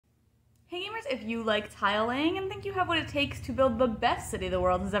Hey gamers, if you like tile laying and think you have what it takes to build the best city the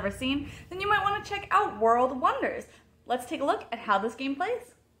world has ever seen, then you might want to check out World Wonders. Let's take a look at how this game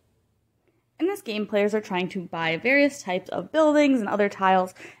plays. In this game, players are trying to buy various types of buildings and other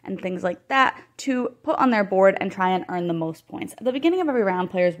tiles and things like that to put on their board and try and earn the most points. At the beginning of every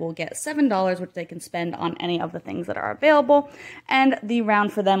round, players will get $7, which they can spend on any of the things that are available, and the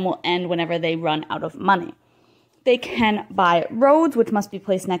round for them will end whenever they run out of money. They can buy roads, which must be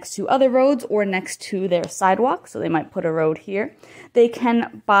placed next to other roads or next to their sidewalk, so they might put a road here. They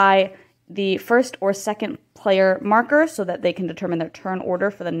can buy the first or second player marker so that they can determine their turn order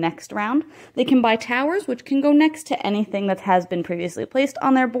for the next round. They can buy towers, which can go next to anything that has been previously placed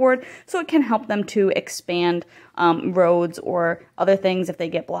on their board, so it can help them to expand roads or other things if they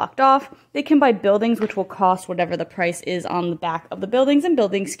get blocked off. They can buy buildings, which will cost whatever the price is on the back of the buildings, and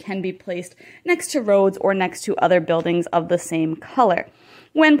buildings can be placed next to roads or next to other buildings of the same color.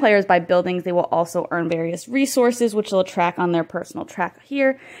 When players buy buildings, they will also earn various resources, which they'll track on their personal track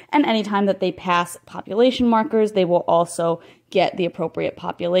here, and anytime that they pass population markers, they will also get the appropriate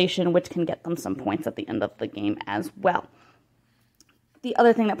population, which can get them some points at the end of the game as well. The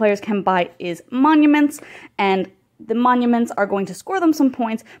other thing that players can buy is monuments, and the monuments are going to score them some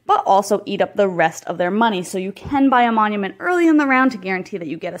points, but also eat up the rest of their money. So you can buy a monument early in the round to guarantee that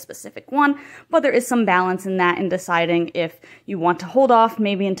you get a specific one, but there is some balance in that in deciding if you want to hold off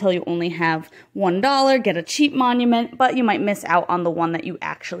maybe until you only have $1, get a cheap monument, but you might miss out on the one that you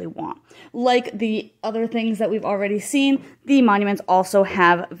actually want. Like the other things that we've already seen, the monuments also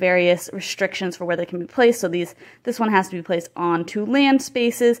have various restrictions for where they can be placed. So this one has to be placed onto land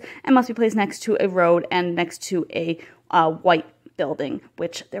spaces and must be placed next to a road and next to a white building,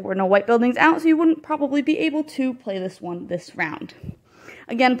 which there were no white buildings out, so you wouldn't probably be able to play this one this round.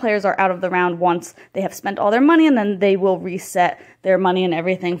 Again, players are out of the round once they have spent all their money, and then they will reset their money and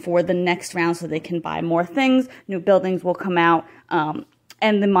everything for the next round so they can buy more things. New buildings will come out,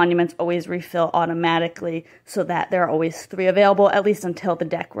 and the monuments always refill automatically so that there are always 3 available, at least until the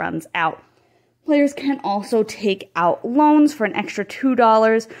deck runs out. Players can also take out loans for an extra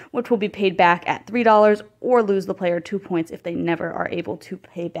 $2, which will be paid back at $3, or lose the player 2 points if they never are able to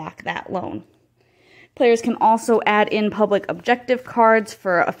pay back that loan. Players can also add in public objective cards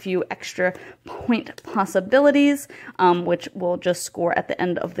for a few extra point possibilities, which will just score at the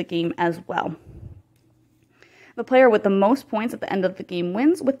end of the game as well. The player with the most points at the end of the game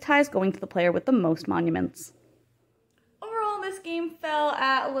wins, with ties going to the player with the most monuments. This game fell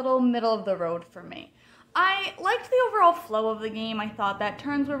at a little middle of the road for me. I liked the overall flow of the game. I thought that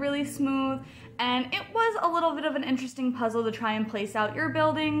turns were really smooth, and it was a little bit of an interesting puzzle to try and place out your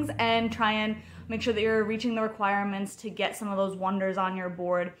buildings and try and make sure that you're reaching the requirements to get some of those wonders on your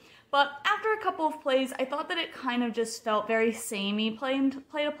board. But after a couple of plays, I thought that it kind of just felt very samey play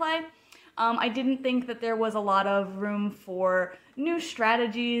to play. I didn't think that there was a lot of room for new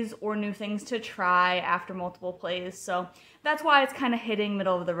strategies or new things to try after multiple plays, so that's why it's kind of hitting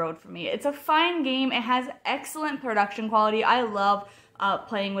middle of the road for me. It's a fine game. It has excellent production quality. I love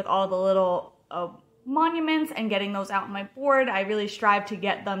playing with all the little monuments and getting those out on my board. I really strive to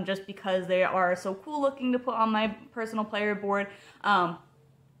get them just because they are so cool looking to put on my personal player board.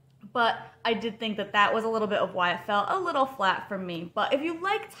 But I did think that that was a little bit of why it fell a little flat for me. But if you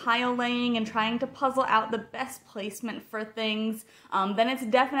like tile laying and trying to puzzle out the best placement for things, then it's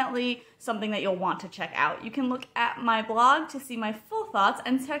definitely something that you'll want to check out. You can look at my blog to see my full thoughts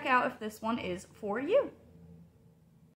and check out if this one is for you.